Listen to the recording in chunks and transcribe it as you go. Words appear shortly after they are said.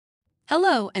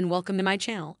Hello and welcome to my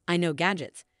channel, I Know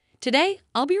Gadgets. Today,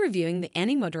 I'll be reviewing the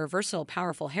Anymotor Versatile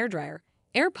Powerful Hairdryer,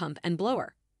 Air Pump and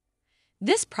Blower.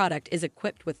 This product is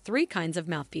equipped with 3 kinds of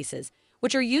mouthpieces,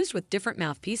 which are used with different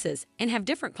mouthpieces and have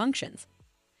different functions.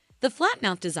 The flat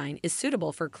mouth design is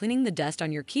suitable for cleaning the dust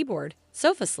on your keyboard,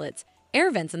 sofa slits,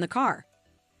 air vents in the car.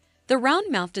 The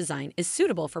round mouth design is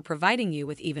suitable for providing you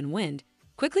with even wind,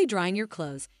 quickly drying your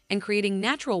clothes, and creating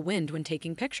natural wind when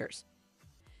taking pictures.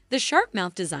 The sharp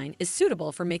mouth design is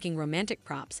suitable for making romantic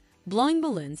props, blowing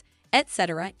balloons,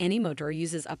 etc. Anymotor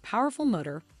uses a powerful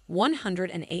motor,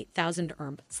 108,000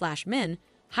 erm/min,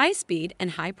 high speed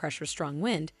and high pressure strong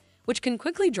wind, which can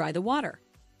quickly dry the water.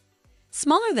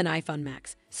 Smaller than iPhone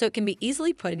Max, so it can be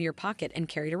easily put in your pocket and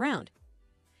carried around.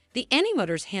 The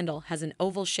Anymotor's handle has an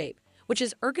oval shape, which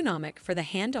is ergonomic for the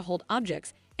hand to hold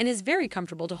objects and is very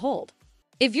comfortable to hold.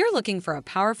 If you're looking for a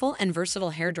powerful and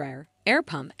versatile hairdryer, air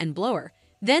pump, and blower,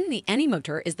 then the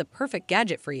Anymotor is the perfect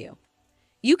gadget for you.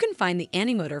 You can find the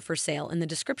Anymotor for sale in the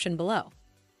description below.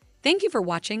 Thank you for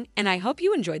watching, and I hope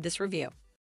you enjoyed this review.